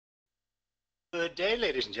Good day,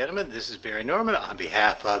 ladies and gentlemen. This is Barry Norman on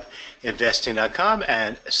behalf of Investing.com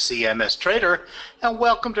and CMS Trader, and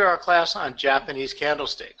welcome to our class on Japanese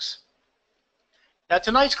candlesticks. Now,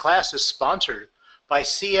 tonight's class is sponsored by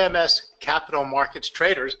CMS Capital Markets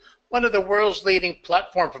Traders, one of the world's leading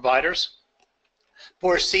platform providers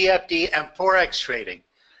for CFD and Forex trading.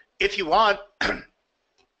 If you want,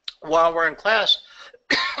 while we're in class,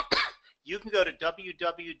 you can go to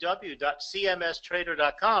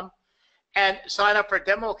www.cmstrader.com and sign up for a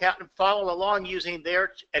demo account and follow along using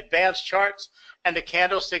their advanced charts and the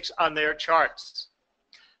candlesticks on their charts.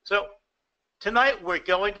 So tonight we're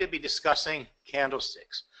going to be discussing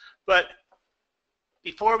candlesticks. But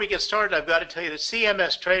before we get started, I've got to tell you that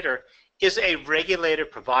CMS Trader is a regulated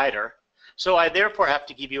provider, so I therefore have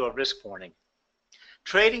to give you a risk warning.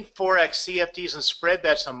 Trading Forex, CFDs, and spread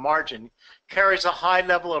bets on margin carries a high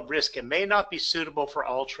level of risk and may not be suitable for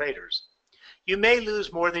all traders. You may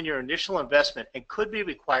lose more than your initial investment and could be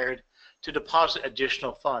required to deposit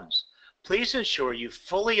additional funds. Please ensure you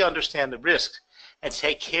fully understand the risks and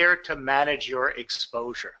take care to manage your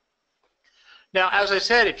exposure. Now, as I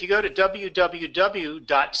said, if you go to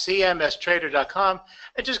www.cmstrader.com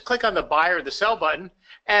and just click on the buy or the sell button,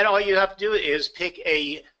 and all you have to do is pick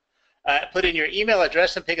put in your email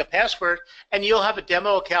address and pick a password, and you'll have a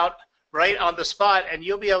demo account right on the spot, and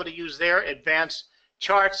you'll be able to use their advanced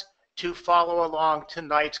charts to follow along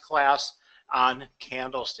tonight's class on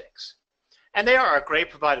candlesticks. And they are a great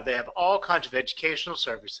provider. They have all kinds of educational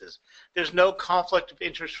services. There's no conflict of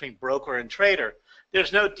interest between broker and trader.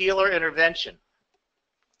 There's no dealer intervention.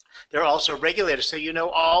 They're also regulated, so you know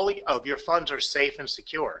all of your funds are safe and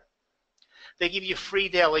secure. They give you free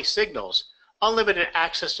daily signals, unlimited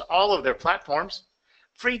access to all of their platforms,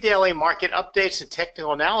 free daily market updates and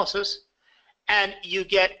technical analysis, and you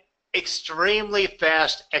get extremely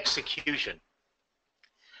fast execution.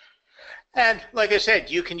 And like I said,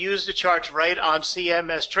 you can use the charts right on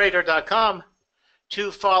cmstrader.com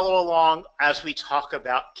to follow along as we talk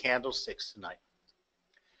about candlesticks tonight.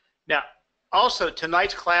 Now, also,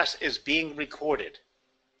 tonight's class is being recorded.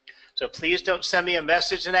 So please don't send me a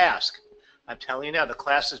message and ask. I'm telling you now, the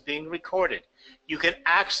class is being recorded. You can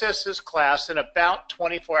access this class in about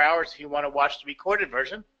 24 hours if you want to watch the recorded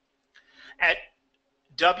version at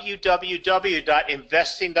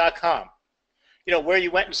www.investing.com. You know, where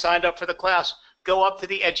you went and signed up for the class, go up to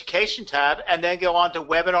the Education tab and then go on to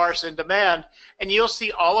Webinars in Demand, and you'll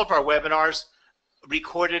see all of our webinars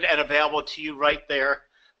recorded and available to you right there.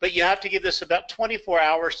 But you have to give this about 24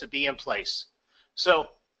 hours to be in place. So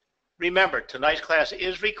remember, tonight's class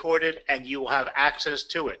is recorded and you will have access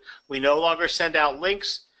to it. We no longer send out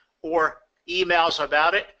links or emails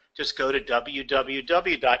about it. Just go to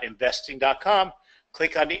www.investing.com,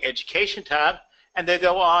 click on the Education tab, and then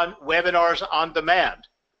go on Webinars on Demand.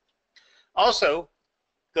 Also,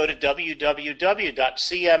 go to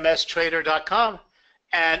www.cmstrader.com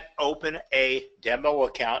and open a demo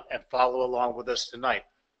account and follow along with us tonight.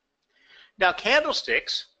 Now,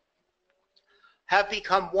 candlesticks have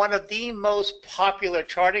become one of the most popular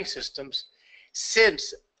charting systems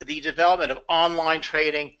since the development of online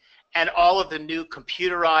trading and all of the new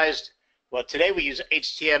computerized, well, today we use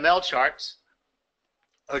HTML charts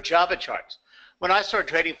or Java charts. When I started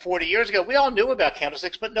trading 40 years ago, we all knew about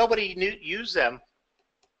candlesticks, but nobody used them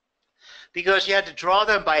because you had to draw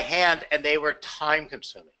them by hand and they were time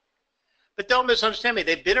consuming. But don't misunderstand me,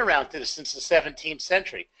 they've been around since the 17th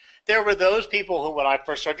century. There were those people who, when I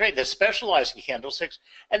first started trading, they specialized in candlesticks,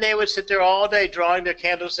 and they would sit there all day drawing their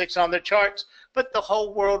candlesticks on their charts, but the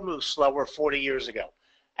whole world moved slower 40 years ago.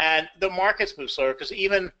 And the markets moved slower because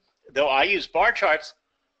even though I use bar charts,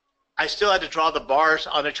 I still had to draw the bars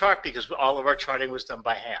on the chart because all of our charting was done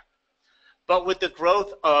by hand. But with the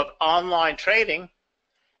growth of online trading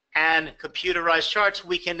and computerized charts,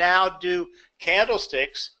 we can now do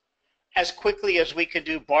candlesticks as quickly as we can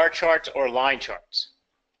do bar charts or line charts.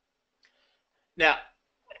 Now,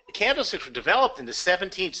 candlesticks were developed in the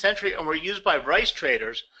 17th century and were used by rice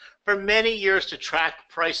traders for many years to track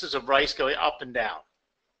prices of rice going up and down.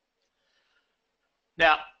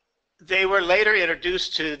 Now, they were later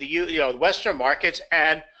introduced to the Western markets,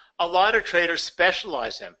 and a lot of traders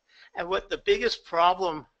specialize in them. And what the biggest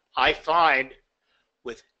problem I find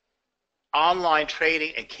with online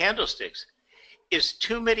trading and candlesticks is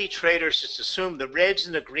too many traders just assume the reds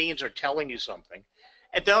and the greens are telling you something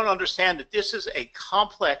and don't understand that this is a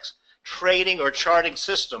complex trading or charting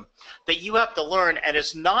system that you have to learn, and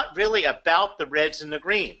it's not really about the reds and the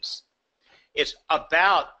greens. It's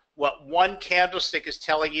about what one candlestick is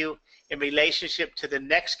telling you in relationship to the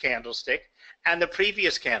next candlestick and the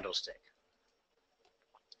previous candlestick.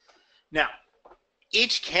 Now,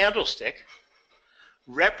 each candlestick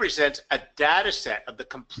represents a data set of the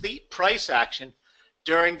complete price action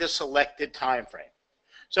during the selected time frame.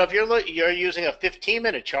 So if you're using a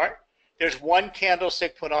 15-minute chart, there's one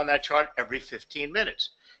candlestick put on that chart every 15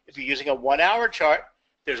 minutes. If you're using a 1-hour chart,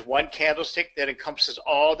 there's one candlestick that encompasses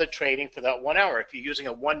all the trading for that 1 hour. If you're using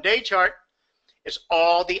a 1-day chart, it's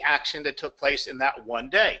all the action that took place in that 1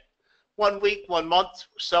 day. 1 week, 1 month,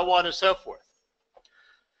 so on and so forth.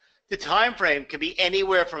 The time frame can be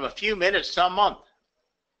anywhere from a few minutes to a month.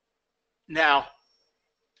 Now,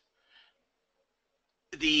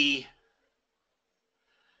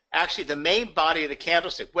 actually the main body of the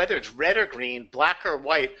candlestick, whether it's red or green, black or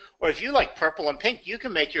white, or if you like purple and pink, you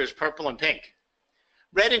can make yours purple and pink.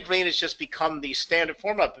 Red and green has just become the standard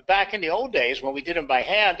format, but back in the old days when we did them by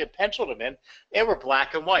hand and penciled them in, they were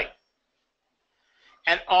black and white.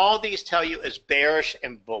 And all these tell you is bearish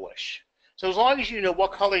and bullish. So as long as you know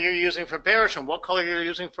what color you're using for bearish and what color you're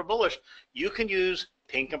using for bullish, you can use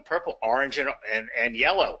pink and purple, orange and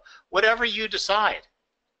yellow, whatever you decide.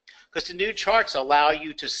 Because the new charts allow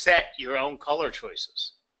you to set your own color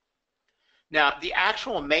choices. Now, the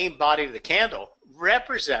actual main body of the candle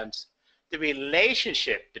represents the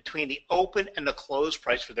relationship between the open and the close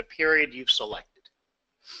price for the period you've selected.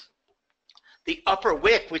 The upper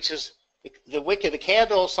wick, which is the wick of the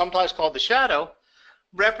candle, sometimes called the shadow,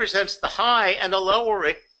 represents the high, and the lower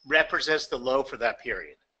wick represents the low for that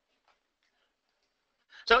period.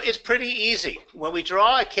 So it's pretty easy. When we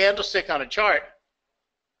draw a candlestick on a chart,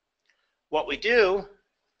 what we do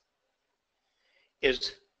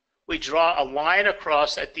is we draw a line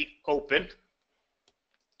across at the open.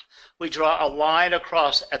 We draw a line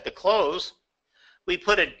across at the close. We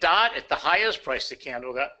put a dot at the highest price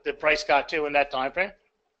the price got to in that time frame,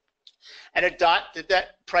 and a dot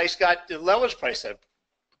that price got the lowest price that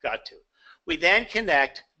got to. We then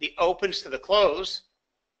connect the opens to the close,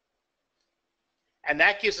 and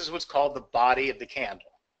that gives us what's called the body of the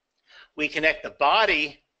candle. We connect the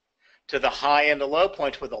body to the high and the low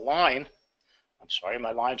points with a line. I'm sorry,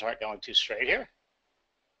 my lines aren't going too straight here.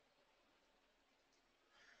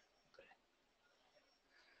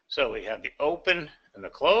 So we have the open and the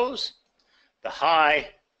close, the high,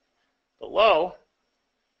 the low.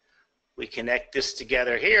 We connect this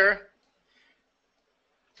together here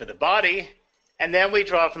for the body, and then we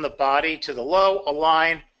draw from the body to the low a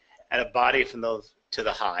line and a body from those to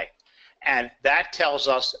the high. And that tells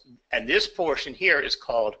us, and this portion here is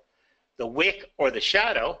called the wick or the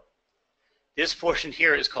shadow. This portion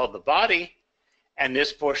here is called the body, and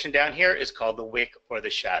this portion down here is called the wick or the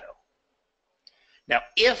shadow. Now,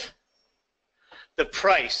 if the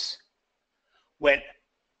price went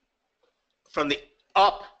from the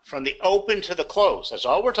open to the close, that's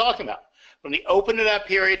all we're talking about, from the open of that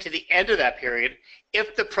period to the end of that period,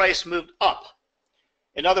 if the price moved up,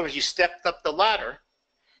 in other words, you stepped up the ladder,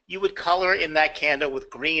 you would color in that candle with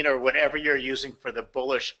green or whatever you're using for the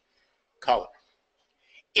bullish color.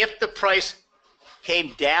 If the price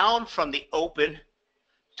came down from the open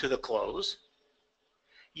to the close,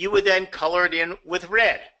 you would then color it in with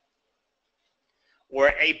red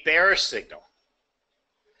or a bearish signal.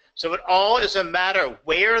 So it all is a matter of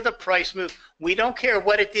where the price moved. We don't care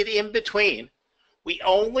what it did in between. We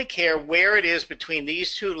only care where it is between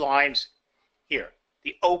these two lines here,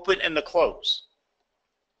 the open and the close.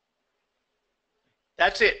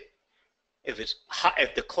 That's it.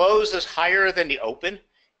 If the close is higher than the open,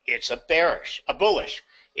 it's a bullish.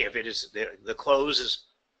 If it is the close is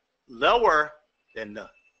lower than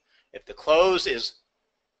if the close is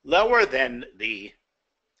lower than the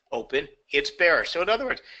open, it's bearish. So in other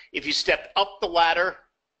words, if you step up the ladder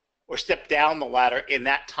or step down the ladder in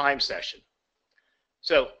that time session.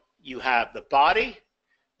 So you have the body,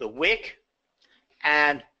 the wick,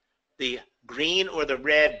 and the green or the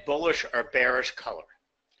red bullish or bearish color.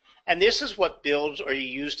 And this is what builds or you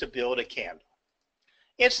use to build a candle.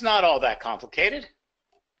 It's not all that complicated.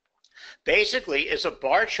 Basically, it's a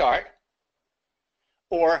bar chart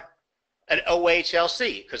or an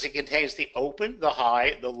OHLC because it contains the open, the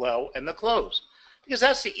high, the low, and the close. Because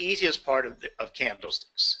that's the easiest part of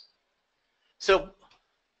candlesticks. So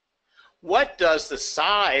what does the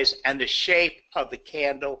size and the shape of the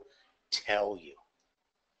candle tell you?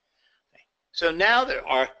 So now there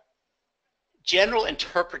are general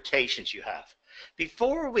interpretations you have.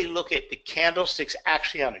 Before we look at the candlesticks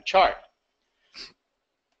actually on a chart,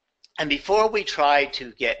 and before we try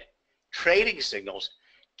to get trading signals,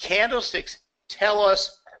 candlesticks tell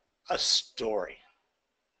us a story.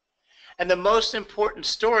 And the most important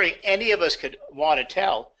story any of us could want to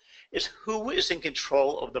tell is who is in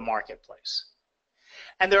control of the marketplace.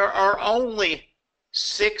 And there are only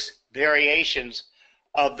 6 variations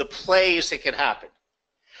of the plays that can happen.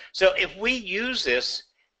 So if we use this,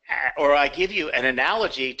 or I give you an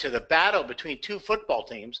analogy to the battle between two football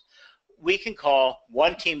teams, we can call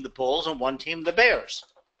one team the Bulls and one team the Bears.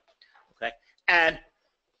 Okay, and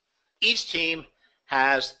each team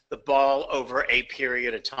has the ball over a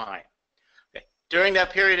period of time. Okay. During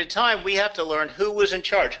that period of time, we have to learn who was in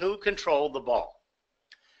charge, who controlled the ball.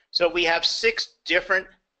 So we have 6 different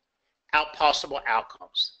possible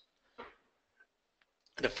outcomes.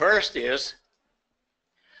 The first is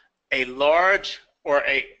a large or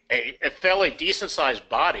a fairly decent sized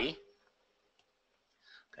body,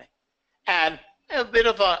 okay, and a bit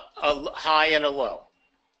of a high and a low.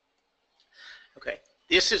 Okay,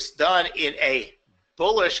 this is done in a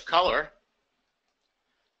bullish color,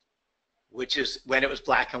 which is when it was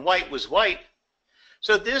black and white was white.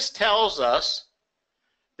 So this tells us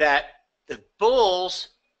that the bulls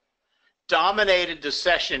dominated the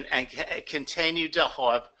session and continued to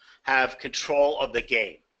have control of the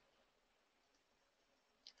game.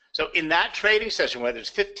 So in that trading session, whether it's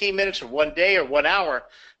 15 minutes or 1 day or 1 hour,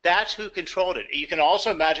 that's who controlled it. You can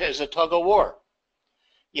also imagine it as a tug of war.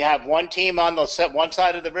 You have one team on one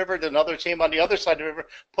side of the river, another team on the other side of the river,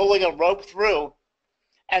 pulling a rope through,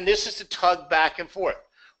 and this is the tug back and forth.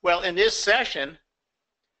 Well, in this session,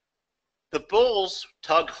 the bulls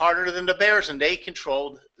tugged harder than the bears, and they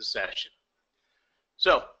controlled the session.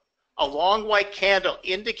 So a long white candle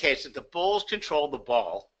indicates that the bulls controlled the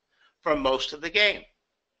ball for most of the game.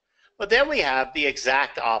 But then we have the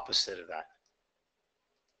exact opposite of that.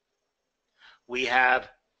 We have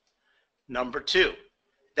number 2.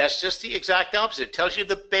 That's just the exact opposite. It tells you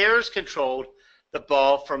the bears controlled the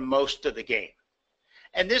ball for most of the game.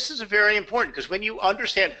 And this is very important because when you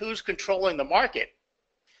understand who's controlling the market,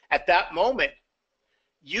 at that moment,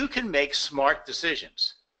 you can make smart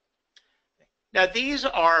decisions. Now, these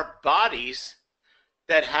are bodies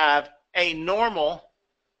that have a normal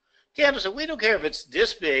candle. So we don't care if it's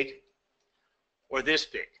this big or this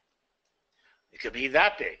big. It could be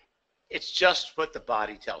that big. It's just what the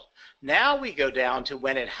body tells. Now we go down to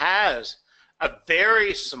when it has a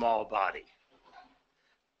very small body.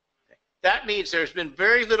 That means there's been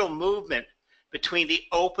very little movement between the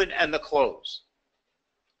open and the close.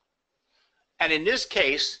 And in this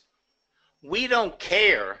case, we don't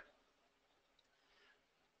care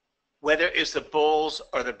whether it's the bulls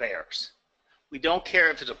or the bears. We don't care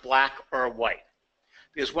if it's a black or a white.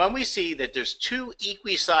 Because when we see that there's 2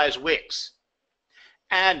 equally sized wicks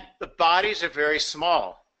and the bodies are very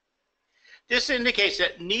small, this indicates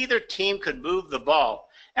that neither team could move the ball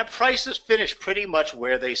and prices finished pretty much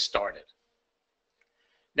where they started.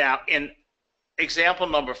 Now, in example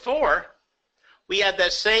number 4, we had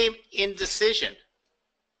that same indecision,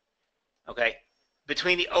 okay,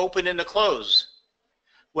 between the open and the close,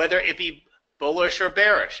 whether it be bullish or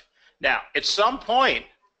bearish. Now, at some point,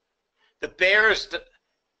 the bears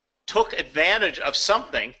took advantage of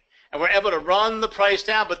something and were able to run the price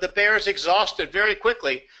down, but the bears exhausted very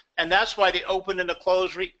quickly, and that's why the open and the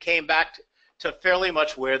close came back to fairly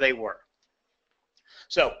much where they were.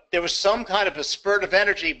 So there was some kind of a spurt of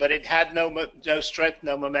energy, but it had no strength,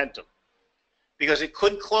 no momentum, because it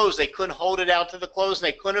couldn't close. They couldn't hold it out to the close, and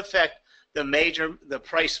they couldn't affect the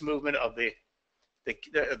price movement of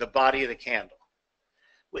the body of the candle.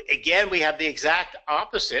 Again, we have the exact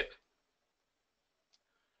opposite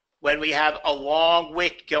when we have a long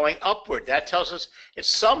wick going upward. That tells us at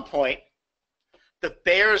some point the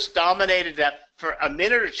bears dominated that for a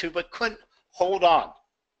minute or 2 but couldn't hold on.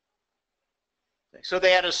 So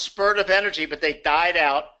they had a spurt of energy, but they died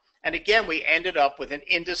out, and again we ended up with an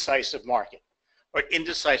indecisive market or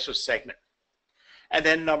indecisive segment. And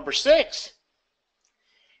then number 6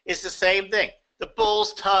 is the same thing. The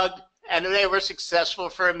bulls tugged and they were successful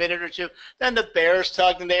for a minute or 2. Then the bears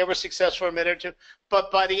tugged and they were successful for a minute or 2.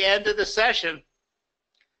 But by the end of the session,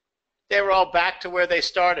 they were all back to where they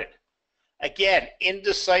started. Again,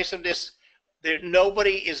 indecisiveness.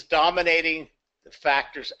 Nobody is dominating the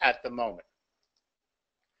factors at the moment.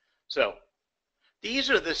 So these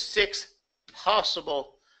are the 6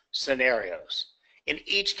 possible scenarios in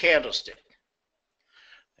each candlestick.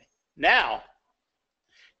 Now,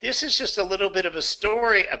 this is just a little bit of a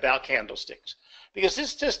story about candlesticks, because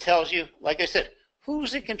this just tells you, like I said,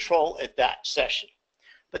 who's in control at that session.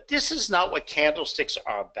 But this is not what candlesticks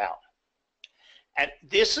are about. And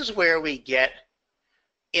this is where we get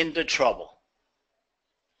into trouble,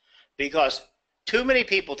 because too many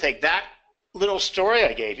people take that little story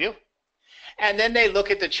I gave you, and then they look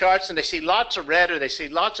at the charts and they see lots of red or they see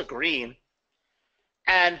lots of green,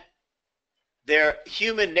 and their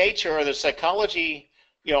human nature or the psychology,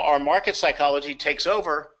 our market psychology takes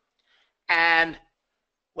over, and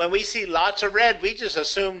When we see lots of red, we just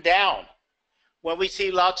assume down. When we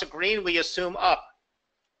see lots of green, we assume up.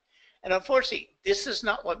 And unfortunately, this is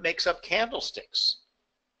not what makes up candlesticks.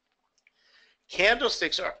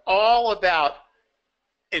 Candlesticks are all about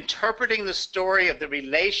interpreting the story of the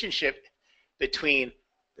relationship between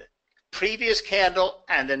the previous candle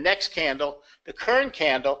and the next candle, the current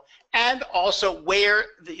candle, and also where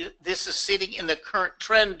this is sitting in the current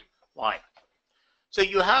trend line. So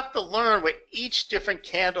you have to learn what each different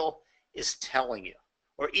candle is telling you,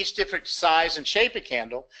 or each different size and shape of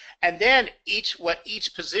candle, and then what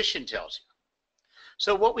each position tells you.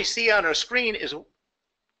 So what we see on our screen is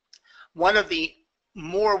one of the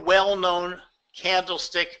more well-known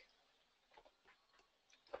candlestick.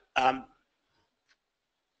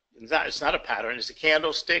 It's not a pattern, it's a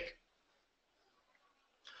candlestick.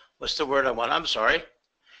 What's the word I want? I'm sorry.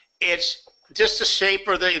 It's just the shape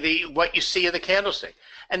or what you see of the candlestick.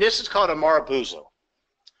 And this is called a Marubozu.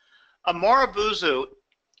 A Marubozu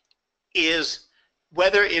is,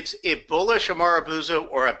 whether it's a bullish Marubozu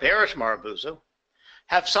or a bearish Marubozu,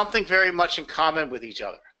 have something very much in common with each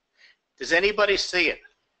other. Does anybody see it?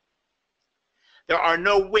 There are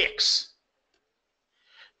no wicks.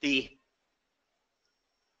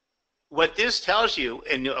 What this tells you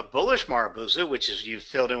in a bullish Marubozu, which is you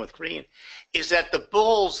filled in with green, is that the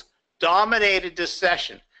bulls dominated this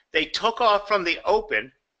session. They took off from the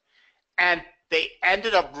open and they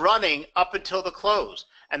ended up running up until the close.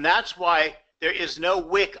 And that's why there is no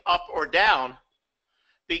wick up or down,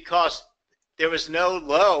 because there was no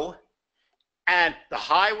low and the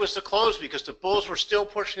high was the close, because the bulls were still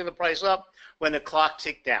pushing the price up when the clock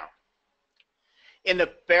ticked down. In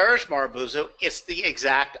the bearish Marubozu, it's the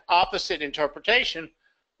exact opposite interpretation,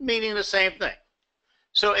 meaning the same thing.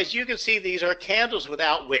 So as you can see, these are candles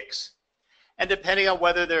without wicks. And depending on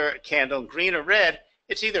whether they're a candle in green or red,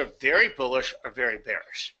 it's either very bullish or very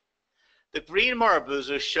bearish. The green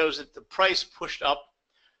Marubozu shows that the price pushed up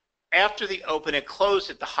after the open and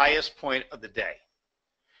closed at the highest point of the day.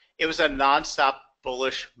 It was a nonstop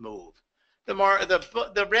bullish move.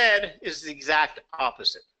 The red is the exact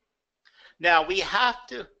opposite. Now, we have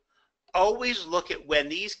to always look at when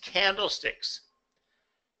these candlesticks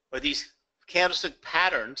or these candlestick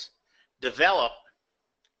patterns develop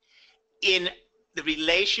in the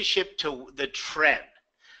relationship to the trend.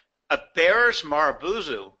 A bearish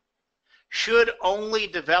Marubozu should only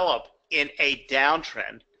develop in a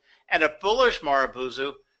downtrend, and a bullish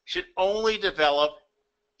Marubozu should only develop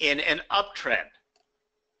in an uptrend.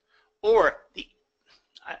 Or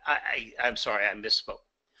I'm sorry, I misspoke.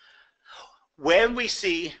 When we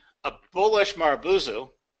see a bullish Marubozu,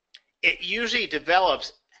 it usually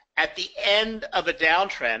develops at the end of a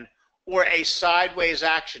downtrend or a sideways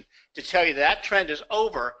action to tell you that trend is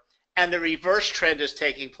over and the reverse trend is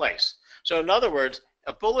taking place. So in other words,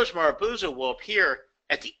 a bullish Marubozu will appear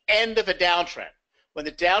at the end of a downtrend, when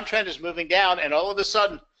the downtrend is moving down, and all of a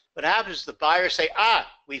sudden what happens is the buyers say,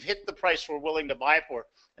 we've hit the price we're willing to buy for,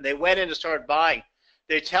 and they went in and started buying.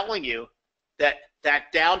 They're telling you that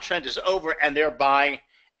that downtrend is over and they're buying,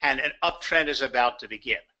 and an uptrend is about to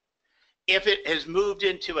begin. If it has moved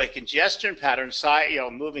into a congestion pattern,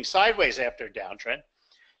 moving sideways after a downtrend,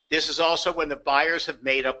 this is also when the buyers have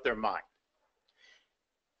made up their mind.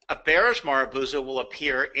 A bearish Marubozu will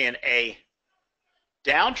appear in a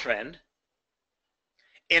downtrend,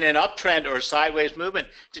 in an uptrend or a sideways movement,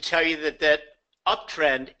 to tell you that that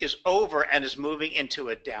uptrend is over and is moving into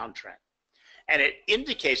a downtrend. And it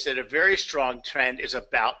indicates that a very strong trend is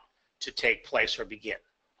about to take place or begin.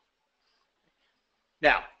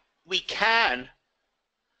 Now, we can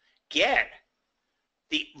get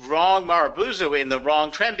the wrong Marubozu in the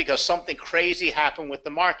wrong trend because something crazy happened with the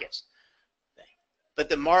markets. But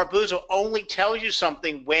the Marubozu only tells you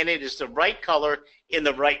something when it is the right color in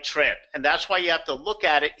the right trend. And that's why you have to look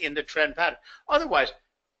at it in the trend pattern. Otherwise,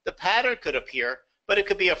 the pattern could appear, but it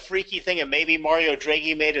could be a freaky thing, and maybe Mario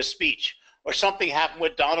Draghi made a speech, or something happened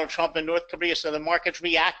with Donald Trump in North Korea, so the markets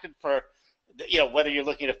reacted for, whether you're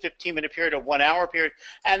looking at a 15-minute period or 1 hour period,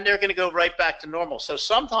 and they're going to go right back to normal. So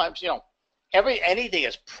sometimes, anything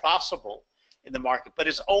is possible in the market, but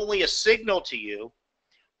it's only a signal to you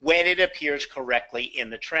when it appears correctly in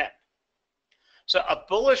the trend. So a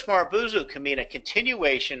bullish Marubozu can mean a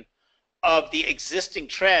continuation of the existing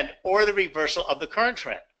trend or the reversal of the current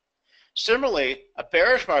trend. Similarly, a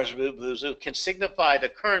bearish Marubozu can signify the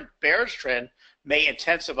current bearish trend may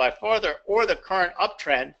intensify further, or the current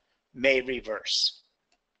uptrend may reverse.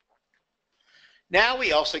 Now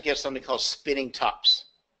we also get something called spinning tops.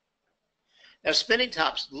 Now spinning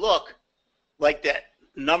tops look like that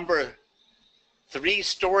number 3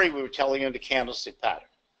 story we were telling you in the candlestick pattern,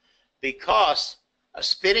 because A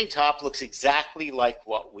spinning top looks exactly like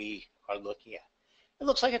what we are looking at. It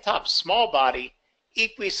looks like a top, small body,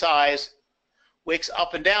 equally sized, wicks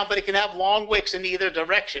up and down, but it can have long wicks in either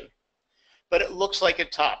direction. But it looks like a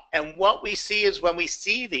top. And what we see is when we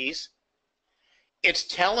see these, it's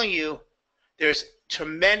telling you there's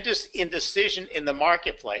tremendous indecision in the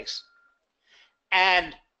marketplace,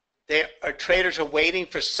 and traders are waiting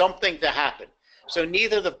for something to happen. So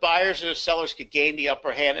neither the buyers or the sellers could gain the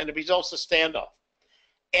upper hand, and it results in standoff.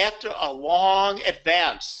 After a long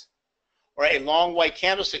advance or a long white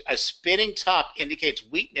candlestick, a spinning top indicates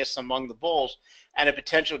weakness among the bulls and a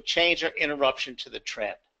potential change or interruption to the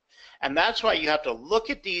trend. And that's why you have to look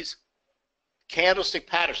at these candlestick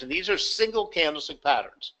patterns, and these are single candlestick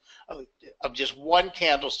patterns of just one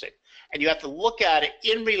candlestick, and you have to look at it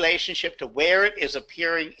in relationship to where it is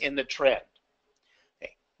appearing in the trend.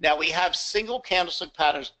 Okay. Now we have single candlestick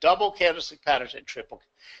patterns, double candlestick patterns, and triple.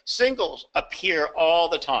 Singles appear all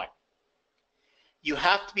the time. You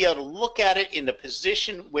have to be able to look at it in the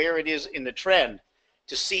position where it is in the trend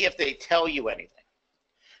to see if they tell you anything.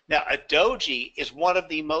 Now a doji is one of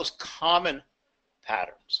the most common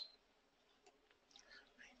patterns.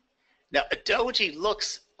 Now a doji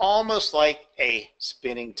looks almost like a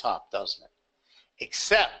spinning top, doesn't it?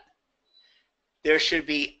 Except there should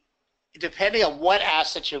be, depending on what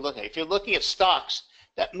assets you're looking at, if you're looking at stocks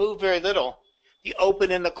that move very little, the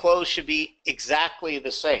open and the close should be exactly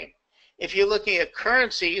the same. If you're looking at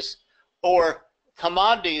currencies or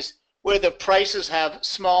commodities where the prices have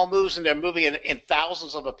small moves and they're moving in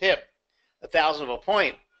thousands of a pip, a thousandth of a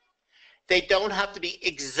point, they don't have to be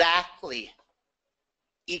exactly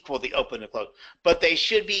equal the open and close, but they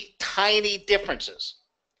should be tiny differences.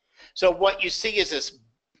 So what you see is this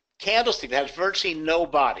candlestick that has virtually no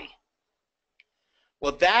body.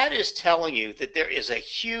 Well, that is telling you that there is a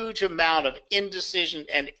huge amount of indecision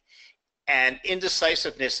and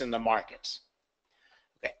indecisiveness in the markets.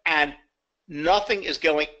 Okay. And nothing is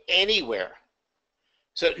going anywhere.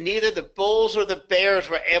 So neither the bulls or the bears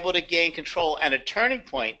were able to gain control, and a turning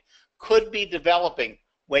point could be developing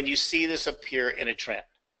when you see this appear in a trend.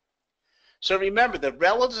 So remember, the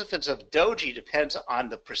relevance of doji depends on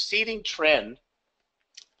the preceding trend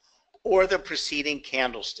or the preceding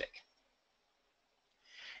candlestick.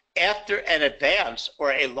 After an advance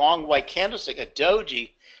or a long white candlestick, a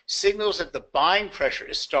doji signals that the buying pressure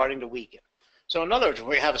is starting to weaken. So in other words, when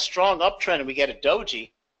we have a strong uptrend and we get a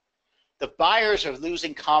doji, the buyers are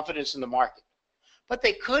losing confidence in the market. But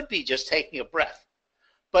they could be just taking a breath.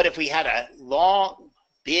 But if we had a long,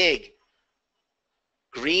 big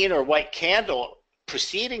green or white candle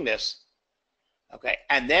preceding this, okay,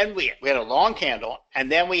 and then we had a long candle,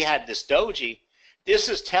 and then we had this doji, this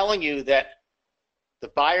is telling you that the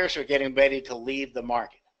buyers are getting ready to leave the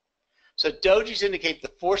market. So dojis indicate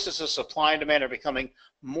the forces of supply and demand are becoming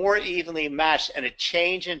more evenly matched, and a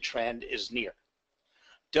change in trend is near.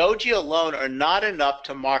 Doji alone are not enough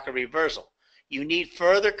to mark a reversal. You need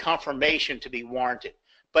further confirmation to be warranted,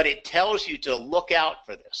 but it tells you to look out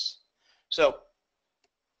for this. So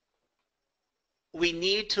we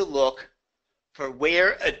need to look for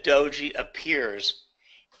where a doji appears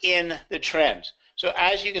in the trends. So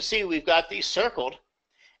as you can see, we've got these circled,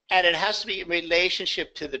 and it has to be in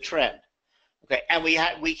relationship to the trend. Okay, and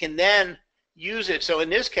we can then use it. So in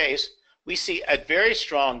this case, we see a very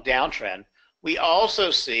strong downtrend. We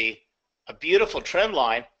also see a beautiful trend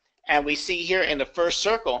line, and we see here in the first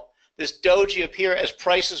circle this doji appear as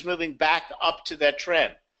prices moving back up to that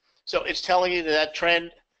trend. So it's telling you that that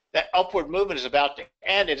trend, that upward movement is about to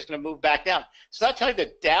end, and it's going to move back down. It's not telling you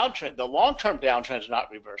the downtrend, the long-term downtrend is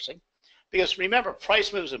not reversing, because remember,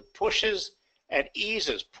 price moves and pushes and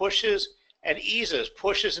eases, pushes and eases,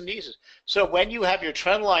 pushes and eases. So when you have your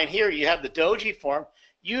trend line here, you have the doji form,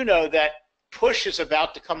 you know that push is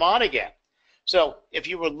about to come on again. So if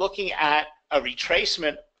you were looking at a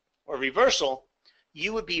retracement or reversal,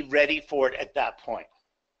 you would be ready for it at that point.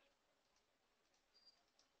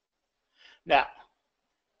 Now,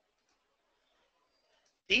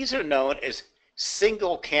 these are known as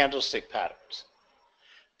single candlestick patterns.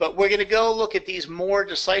 But we're going to go look at these more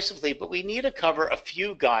decisively, but we need to cover a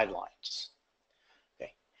few guidelines.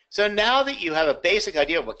 Okay. So now that you have a basic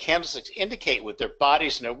idea of what candlesticks indicate with their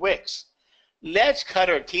bodies and their wicks, let's cut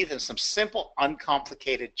our teeth in some simple,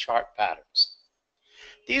 uncomplicated chart patterns.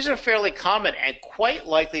 These are fairly common and quite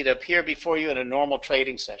likely to appear before you in a normal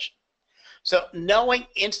trading session. So knowing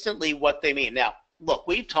instantly what they mean. Now, look,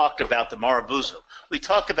 we've talked about the Marubozu. We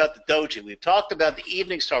talked about the doji. We've talked about the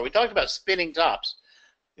evening star. We talked about spinning tops.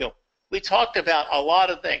 We talked about a lot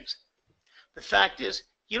of things. The fact is,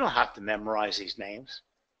 you don't have to memorize these names.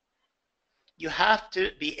 you have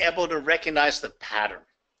to be able to recognize the pattern,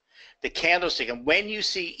 the candlestick. And when you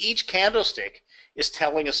see each candlestick is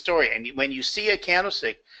telling a story, and when you see a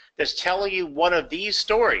candlestick that's telling you one of these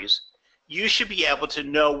stories, you should be able to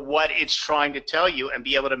know what it's trying to tell you and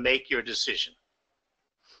be able to make your decision.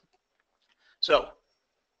 So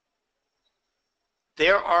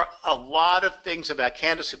there are a lot of things about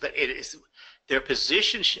candlesticks, but it is their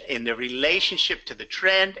position in the relationship to the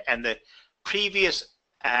trend and the previous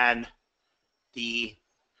and the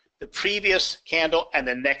previous candle and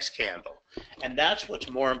the next candle. And that's what's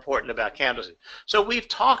more important about candlesticks. So we've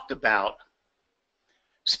talked about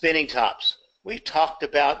spinning tops. We've talked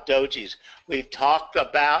about dojis. We've talked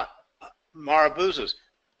about marabuzas.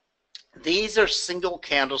 These are single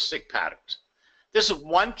candlestick patterns. This is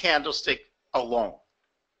one candlestick alone.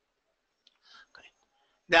 Okay.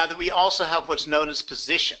 Now that we also have what's known as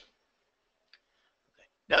position. Okay.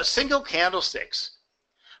 Now single candlesticks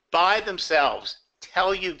by themselves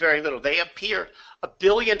tell you very little. They appear a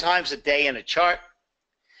billion times a day in a chart.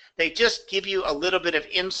 They just give you a little bit of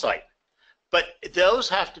insight. But those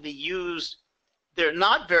have to be used. They're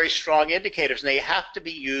not very strong indicators, and they have to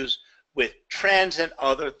be used with trends and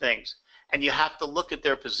other things. And you have to look at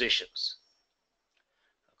their positions.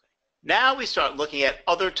 Now we start looking at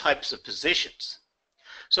other types of positions.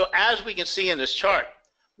 So as we can see in this chart,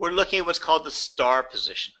 we're looking at what's called the star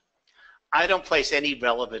position. I don't place any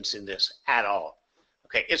relevance in this at all.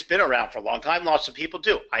 Okay, it's been around for a long time. Lots of people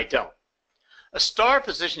do. I don't. A star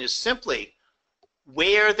position is simply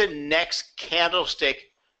where the next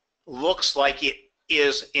candlestick looks like it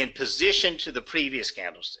is in position to the previous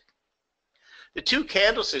candlestick. The two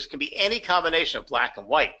candlesticks can be any combination of black and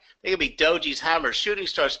white. They can be dojis, hammers, shooting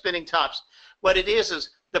stars, spinning tops. What it is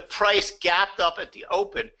the price gapped up at the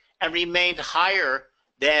open and remained higher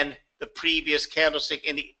than the previous candlestick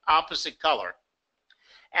in the opposite color.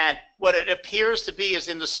 And what it appears to be is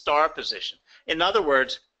in the star position. In other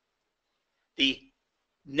words, the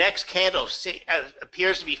next candle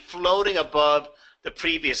appears to be floating above the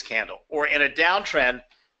previous candle, or in a downtrend,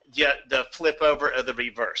 the flip over or the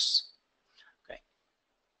reverse. Okay.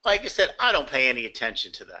 Like I said, I don't pay any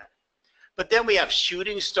attention to that. But then we have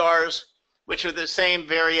shooting stars, which are the same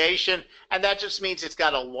variation, and that just means it's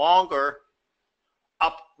got a longer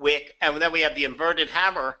up wick. And then we have the inverted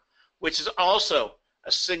hammer, which is also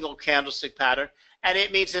a single candlestick pattern, and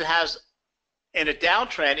it means it has, in a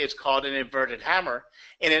downtrend, it's called an inverted hammer.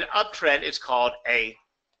 In an uptrend, it's called a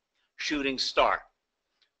shooting star.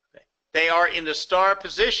 Okay. They are in the star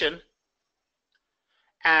position,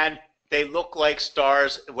 and they look like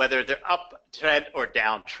stars, whether they're uptrend or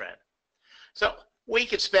downtrend. So we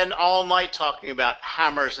could spend all night talking about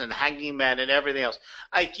hammers and hanging men and everything else.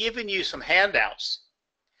 I've given you some handouts,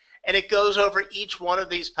 and it goes over each one of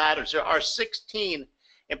these patterns. There are 16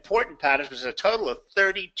 important patterns, which is a total of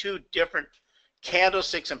 32 different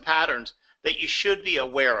candlesticks and patterns that you should be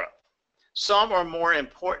aware of. Some are more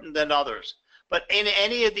important than others. But in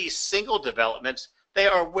any of these single developments, they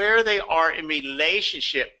are where they are in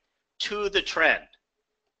relationship to the trend.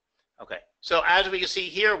 Okay, so as we can see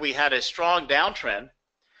here, we had a strong downtrend,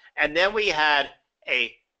 and then we had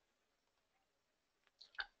a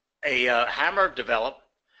hammer develop,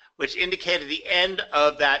 which indicated the end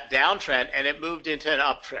of that downtrend, and it moved into an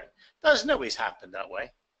uptrend. Doesn't always happen that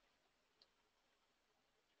way.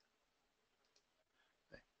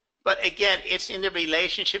 But again, it's in the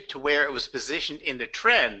relationship to where it was positioned in the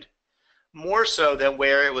trend, more so than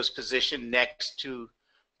where it was positioned next to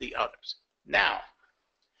the others. Now,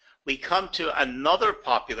 we come to another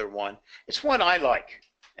popular one. It's one I like.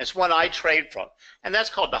 It's one I trade from, and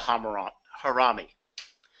that's called the harami.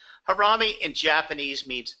 Harami in Japanese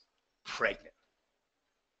means pregnant.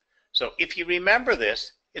 So if you remember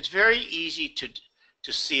this, it's very easy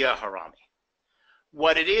to see a harami.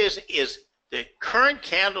 What it is the current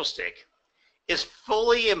candlestick is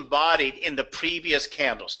fully embodied in the previous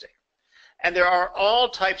candlestick. And there are all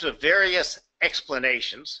types of various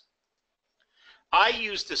explanations. I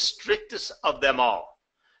use the strictest of them all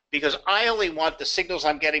because I only want the signals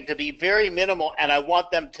I'm getting to be very minimal, and I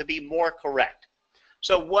want them to be more correct.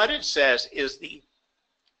 So what it says is the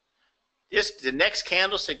next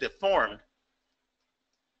candlestick that formed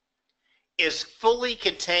is fully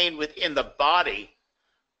contained within the body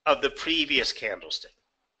of the previous candlestick.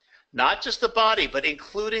 Not just the body, but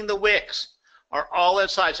including the wicks are all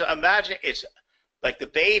inside. So imagine it's like the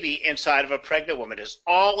baby inside of a pregnant woman. It's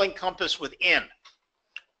all encompassed within.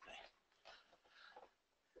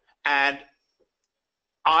 And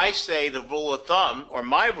I say the rule of thumb, or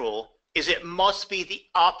my rule, is it must be the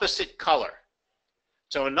opposite color.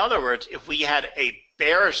 So in other words, if we had a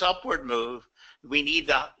bearish upward move, we need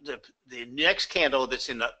the next candle that's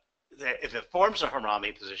in if it forms a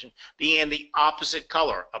harami position, be in the opposite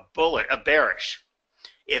color, a bearish.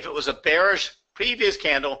 If it was a bearish previous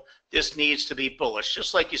candle, this needs to be bullish,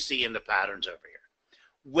 just like you see in the patterns over here.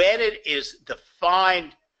 When it is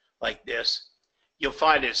defined like this, you'll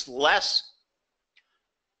find it's less.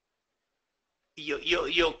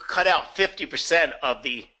 You'll cut out 50% of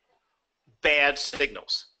the bad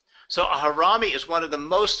signals. So a harami is one of the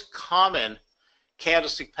most common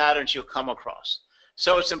candlestick patterns you'll come across.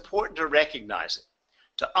 So it's important to recognize it,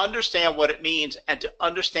 to understand what it means, and to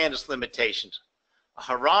understand its limitations. A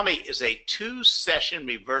harami is a two-session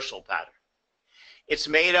reversal pattern. It's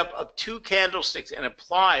made up of two candlesticks and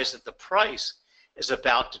implies that the price is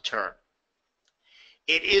about to turn.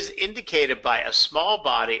 It is indicated by a small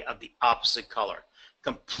body of the opposite color,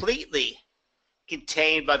 completely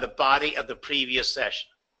contained by the body of the previous session.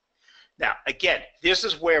 Now, again, this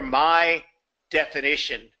is where my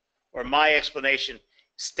definition or my explanation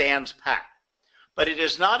stands pat. But it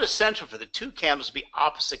is not essential for the two candles to be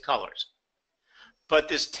opposite colors. But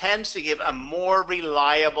this tends to give a more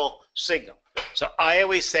reliable signal. So I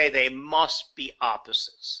always say they must be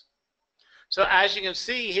opposites. So as you can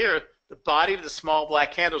see here, the body of the small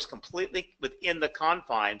black candle is completely within the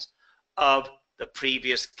confines of the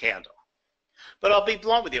previous candle. But I'll be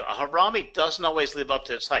blunt with you, a harami doesn't always live up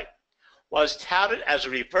to its hype. While it's touted as a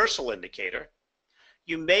reversal indicator,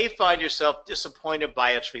 you may find yourself disappointed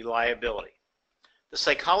by its reliability. The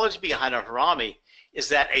psychology behind a harami is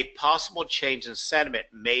that a possible change in sentiment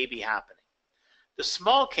may be happening. The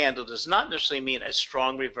small candle does not necessarily mean a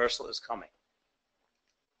strong reversal is coming.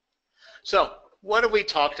 So, what have we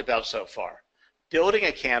talked about so far? Building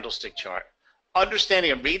a candlestick chart,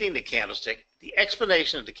 understanding and reading the candlestick, the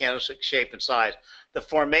explanation of the candlestick shape and size, the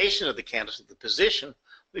formation of the candlestick, the position.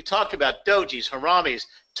 We've talked about dojis, haramis,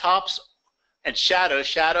 tops, and shadows.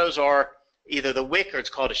 Shadows are either the wick or it's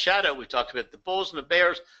called a shadow. We talked about the bulls and the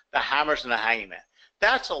bears, the hammers and the hanging man.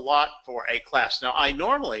 That's a lot for a class. Now,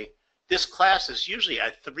 this class is usually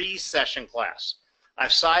a 3-session class.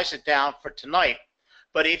 I've sized it down for tonight,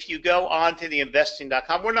 but if you go on to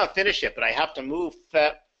theinvesting.com, we're not finished yet, but I have to move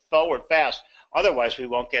forward fast. Otherwise, we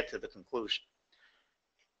won't get to the conclusion.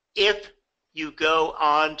 If you go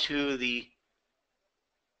on to the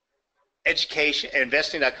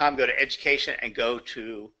investing.com, go to education and go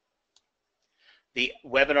to the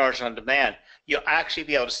webinars on demand, you'll actually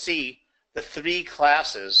be able to see the 3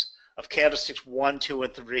 classes of candlesticks 1, 2,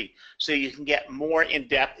 and 3. So you can get more in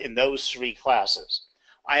depth in those 3 classes.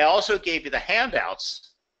 I also gave you the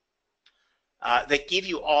handouts that give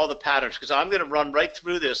you all the patterns, because I'm going to run right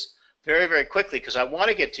through this very, very quickly, because I want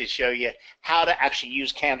to get to show you how to actually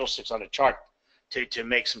use candlesticks on a chart to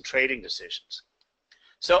make some trading decisions.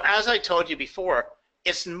 So as I told you before,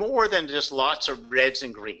 it's more than just lots of reds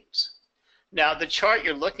and greens. Now, the chart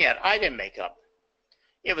you're looking at, I didn't make up.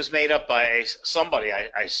 It was made up by somebody.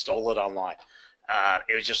 I stole it online.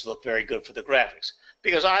 It just looked very good for the graphics.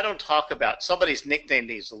 Because I don't talk about, somebody's nicknamed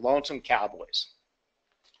these the Lonesome Cowboys,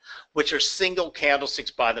 which are single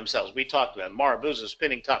candlesticks by themselves. We talked about Marabuza,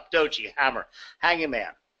 Spinning Top, Doji, Hammer, Hanging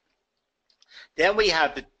Man. Then we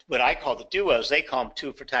have what I call the duos. They call them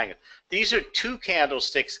 2 for tango. These are 2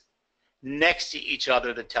 candlesticks next to each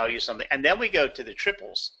other that tell you something. And then we go to the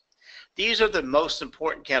triples. These are the most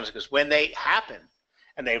important candlesticks because when they happen,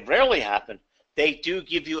 and they rarely happen, they do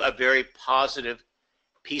give you a very positive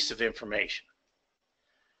piece of information.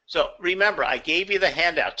 So remember, I gave you the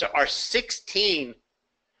handouts. There are 16,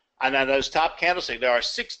 and on those top candlesticks, there are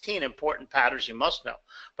 16 important patterns you must know.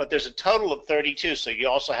 But there's a total of 32, so you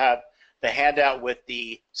also have the handout with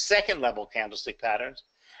the second level candlestick patterns,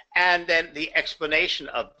 and then the explanation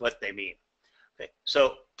of what they mean. Okay,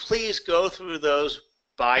 so please go through those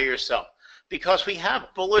by yourself, because we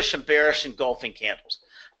have bullish and bearish engulfing candles.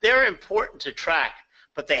 They're important to track,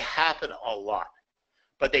 but they happen a lot.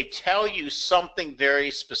 But they tell you something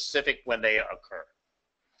very specific when they occur.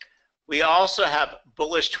 We also have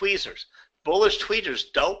bullish tweezers. Bullish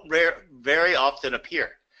tweezers don't very often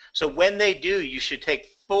appear. So when they do, you should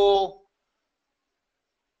take full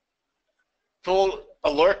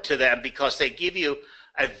alert to them, because they give you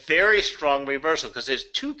a very strong reversal, because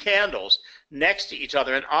there's 2 candles next to each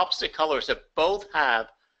other in opposite colors that both have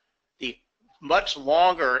the much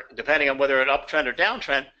longer, depending on whether an uptrend or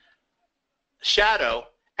downtrend, shadow,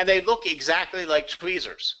 and they look exactly like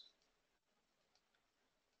tweezers.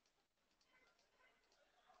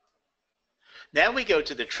 Now we go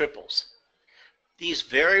to the triples. These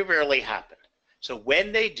very rarely happen. So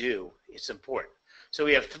when they do, it's important. So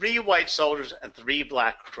we have 3 white soldiers and 3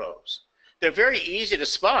 black crows. They're very easy to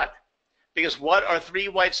spot, because what are 3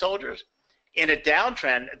 white soldiers? In a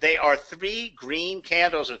downtrend, they are 3 green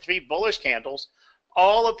candles or 3 bullish candles,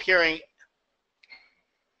 all appearing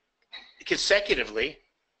consecutively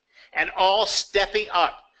and all stepping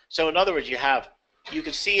up. So in other words, you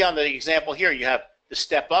can see on the example here, you have the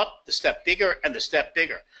step up, the step bigger, and the step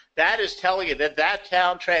bigger. That is telling you that that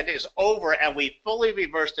downtrend is over and we fully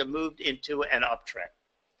reversed and moved into an uptrend.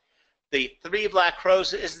 The 3 black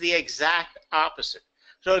crows is the exact opposite.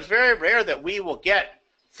 So it's very rare that we will get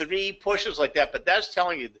 3 pushes like that, but that's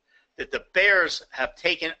telling you that the bears have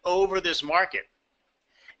taken over this market.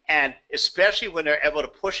 And especially when they're able to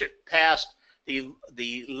push it past the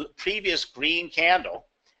previous green candle,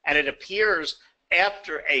 and it appears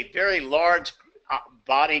after a very large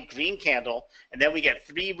bodied green candle, and then we get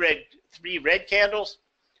 3 red candles,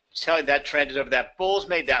 telling that trend is over. That bulls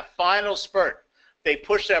made that final spurt. They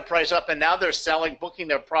pushed that price up, and now they're selling, booking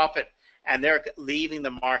their profit, and they're leaving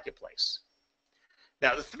the marketplace.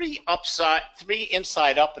 Now, the 3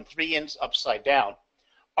 inside up and 3 upside down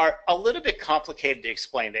are a little bit complicated to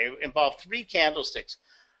explain. They involve 3 candlesticks.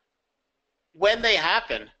 When they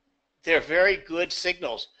happen, they're very good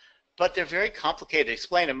signals, but they're very complicated to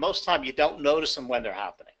explain, and most time you don't notice them when they're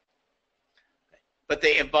happening. But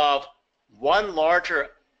they involve 1 larger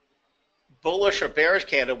bullish or bearish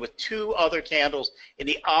candle with 2 other candles in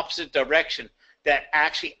the opposite direction that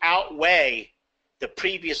actually outweigh the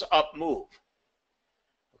previous up move,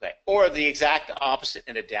 okay, or the exact opposite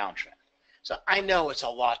in a downtrend. So I know it's a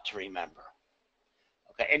lot to remember,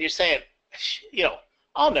 okay, and you're saying, you know,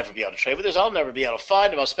 I'll never be able to trade with this, I'll never be able to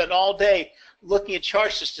find them, I'll spend all day looking at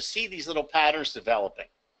charts just to see these little patterns developing.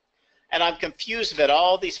 And I'm confused about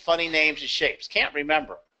all these funny names and shapes, can't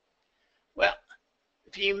remember. Well,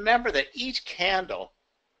 if you remember that each candle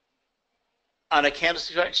on a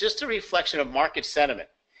candlestick chart is just a reflection of market sentiment.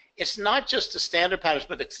 It's not just the standard patterns,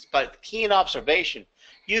 but by keen observation,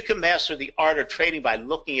 you can master the art of trading by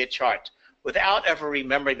looking at charts without ever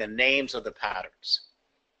remembering the names of the patterns.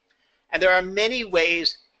 And there are many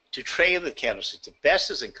ways to trade with candlesticks. The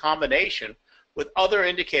best is in combination with other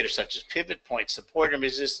indicators such as pivot points, support, and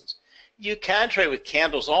resistance. You can trade with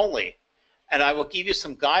candles only, and I will give you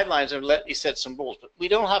some guidelines and let you set some rules, but we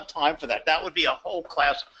don't have time for that. That would be a whole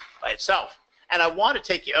class by itself. And I want to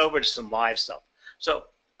take you over to some live stuff. So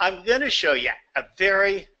I'm going to show you a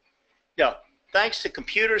very, thanks to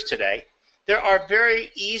computers today, there are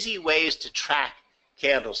very easy ways to track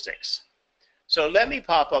candlesticks. So let me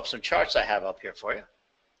pop up some charts I have up here for you.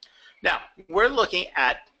 Now, we're looking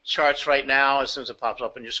at charts right now. As soon as it pops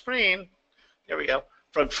up on your screen, there we go,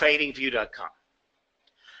 from tradingview.com.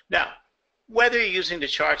 Now, whether you're using the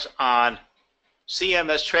charts on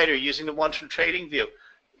CMS Trader, using the ones from TradingView,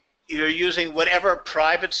 you're using whatever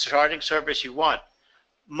private charting service you want,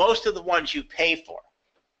 most of the ones you pay for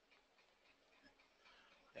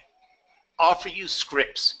offer you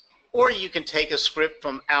scripts. Or you can take a script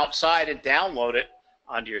from outside and download it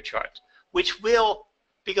onto your charts, which will,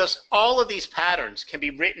 because all of these patterns can be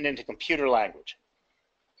written into computer language.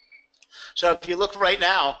 So if you look right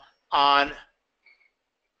now on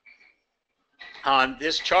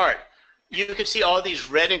this chart, you can see all these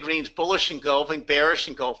red and greens, bullish engulfing, bearish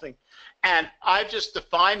engulfing, and I've just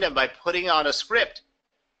defined them by putting on a script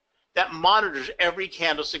that monitors every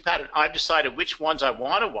candlestick pattern. I've decided which ones I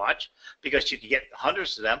want to watch, because you can get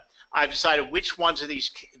hundreds of them. I've decided which ones of these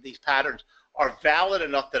patterns are valid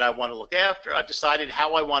enough that I want to look after. I've decided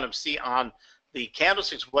how I want to see on the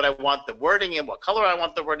candlesticks, what I want the wording in, what color I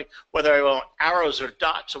want the wording, whether I want arrows or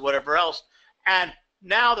dots or whatever else. And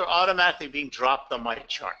now they're automatically being dropped on my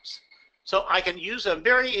charts. So I can use them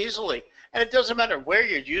very easily. And it doesn't matter where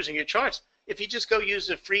you're using your charts. If you just go use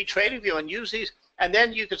the free TradingView and use these, and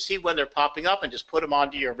then you can see when they're popping up and just put them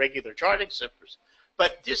onto your regular charting zippers.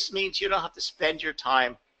 But this means you don't have to spend your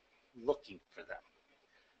time looking for them.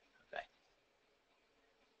 Okay.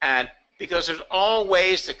 And because there's all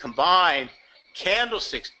ways to combine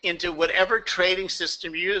candlesticks into whatever trading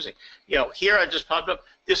system you're using. You know, here I just popped up,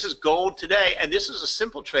 this is gold today, and this is a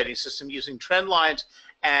simple trading system using trend lines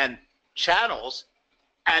and channels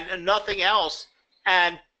and nothing else,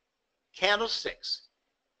 and candlesticks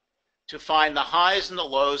to find the highs and the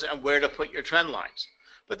lows and where to put your trend lines.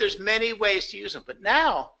 But there's many ways to use them. But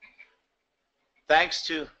now, thanks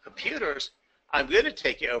to computers, I'm going to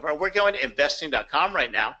take you over, and we're going to investing.com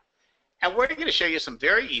right now, and we're going to show you some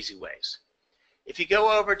very easy ways. If you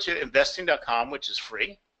go over to investing.com, which is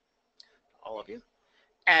free, all of you,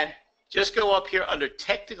 and just go up here under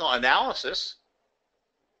technical analysis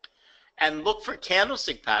and look for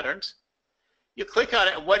candlestick patterns, you click on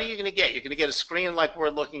it, and what are you going to get? You're going to get a screen like we're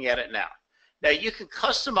looking at it now. Now, you can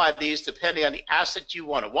customize these depending on the asset you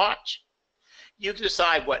want to watch. you can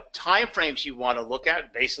decide what time frames you want to look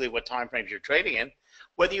at, basically what time frames you're trading in,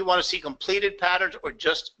 whether you want to see completed patterns or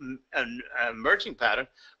just an emerging pattern,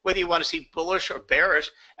 whether you want to see bullish or bearish,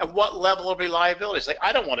 and what level of reliability. It's like,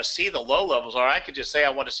 I don't want to see the low levels, or I could just say I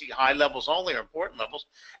want to see high levels only or important levels,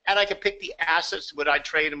 and I can pick the assets that I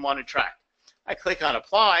trade and want to track. I click on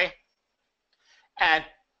apply, and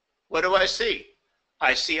what do I see?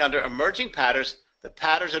 I see under emerging patterns, the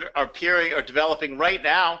patterns that are appearing or developing right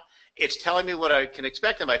now. It's telling me what I can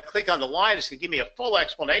expect. If I click on the line, it's going to give me a full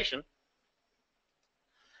explanation.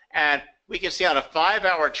 And we can see on a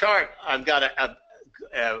 5-hour chart, I've got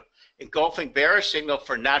a engulfing bearish signal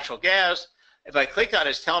for natural gas. If I click on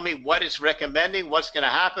it, it's telling me what it's recommending, what's going to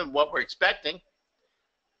happen, what we're expecting.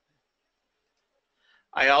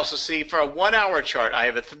 I also see for a 1-hour chart, I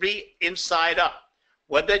have a 3 inside up.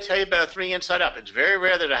 What did I tell you about a 3 inside up? It's very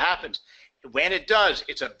rare that it happens. When it does,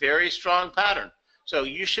 it's a very strong pattern. So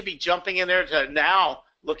you should be jumping in there to now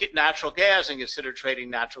look at natural gas and consider trading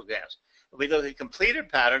natural gas. If we look at completed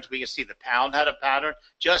patterns, we can see the pound had a pattern,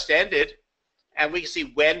 just ended, and we can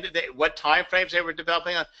see what time frames they were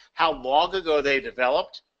developing on, how long ago they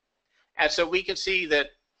developed. And so we can see that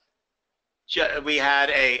we had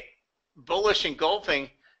a bullish engulfing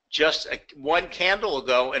just one candle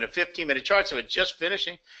ago in a 15-minute chart, so it's just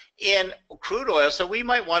finishing in crude oil. So we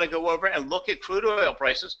might want to go over and look at crude oil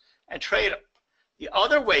prices and trade them. The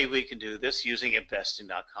other way we can do this using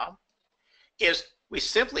investing.com is we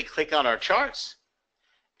simply click on our charts,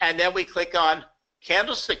 and then we click on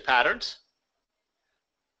candlestick patterns.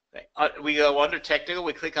 We go under technical,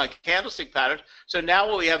 we click on candlestick patterns. So now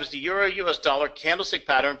what we have is the Euro-US dollar candlestick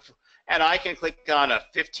pattern, and I can click on a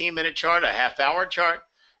 15-minute chart, a half-hour chart,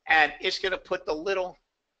 and it's going to put the little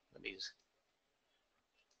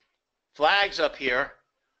flags up here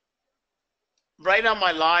right on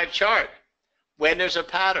my live chart when there's a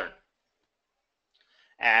pattern.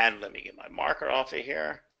 And let me get my marker off of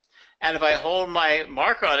here. And if I hold my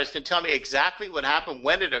marker on it, it's going to tell me exactly what happened,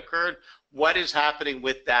 when it occurred, what is happening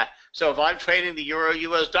with that. So if I'm trading the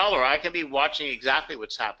Euro-US dollar, I can be watching exactly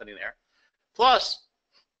what's happening there. Plus,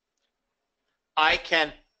 I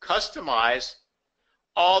can customize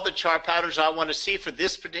all the chart patterns I want to see for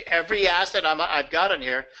this every asset I've got in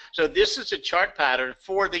here. So this is a chart pattern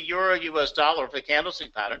for the Euro-US dollar for the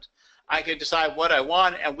candlestick patterns. I can decide what I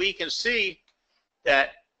want, and we can see that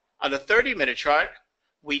on the 30-minute chart,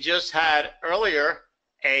 we just had earlier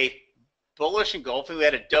a bullish engulfing. We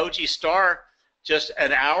had a doji star just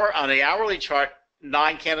an hour on the hourly chart,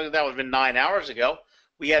 9 candles, that would have been 9 hours ago.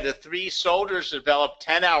 We had the 3 soldiers developed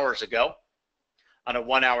 10 hours ago on a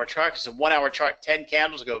 1-hour chart, because a 1-hour chart 10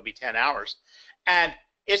 candles ago would be 10 hours. And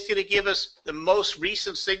it's going to give us the most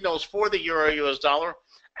recent signals for the Euro-US dollar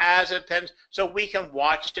as it depends, so we can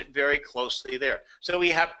watch it very closely there. So we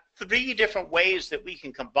have 3 different ways that we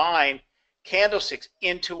can combine candlesticks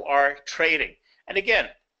into our trading. And again,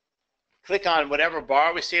 click on whatever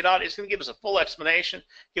bar we see it on. It's going to give us a full explanation,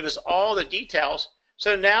 give us all the details.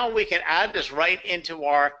 So now we can add this right into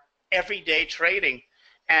our everyday trading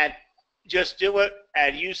and just do it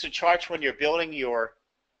and use the charts when you're building your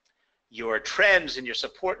trends and your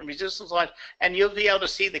support and resistance lines, and you'll be able to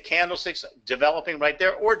see the candlesticks developing right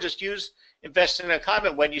there. Or just use investing.com,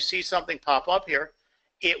 and when you see something pop up here,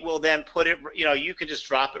 it will then put it, you can just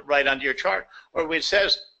drop it right under your chart. Or when it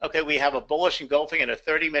says, okay, we have a bullish engulfing in a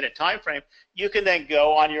 30-minute time frame, you can then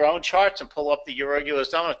go on your own charts and pull up the Euro-US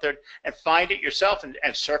dollar and find it yourself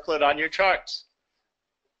and circle it on your charts.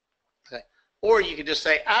 Okay. Or you can just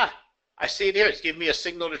say, I see it here. It's giving me a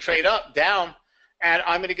signal to trade up, down, and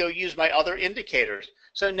I'm going to go use my other indicators.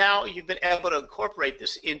 So now you've been able to incorporate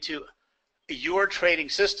this into your trading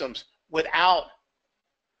systems without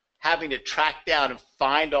having to track down and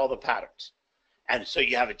find all the patterns. And so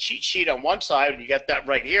you have a cheat sheet on one side, and you get that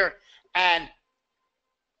right here, and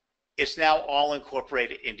it's now all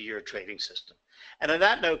incorporated into your trading system. And on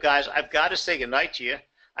that note, guys, I've got to say goodnight to you.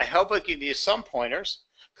 I hope I give you some pointers.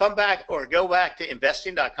 Come back or go back to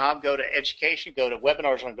investing.com, go to education, go to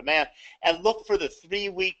webinars on demand, and look for the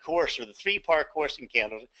 3-week course or the 3-part course in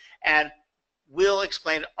candles, and we'll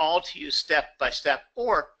explain it all to you step by step.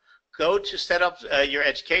 Or go to set up your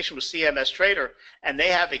education with CMS Trader, and they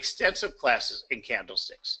have extensive classes in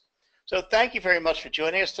candlesticks. So thank you very much for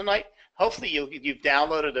joining us tonight. Hopefully you've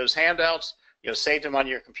downloaded those handouts, you'll save them on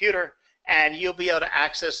your computer, and you'll be able to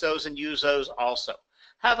access those and use those also.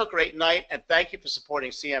 Have a great night, and thank you for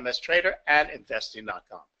supporting CMS Trader and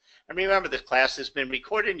investing.com. And remember, this class has been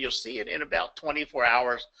recorded, and you'll see it in about 24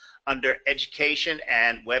 hours under education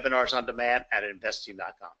and webinars on demand at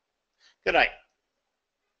investing.com. Good night.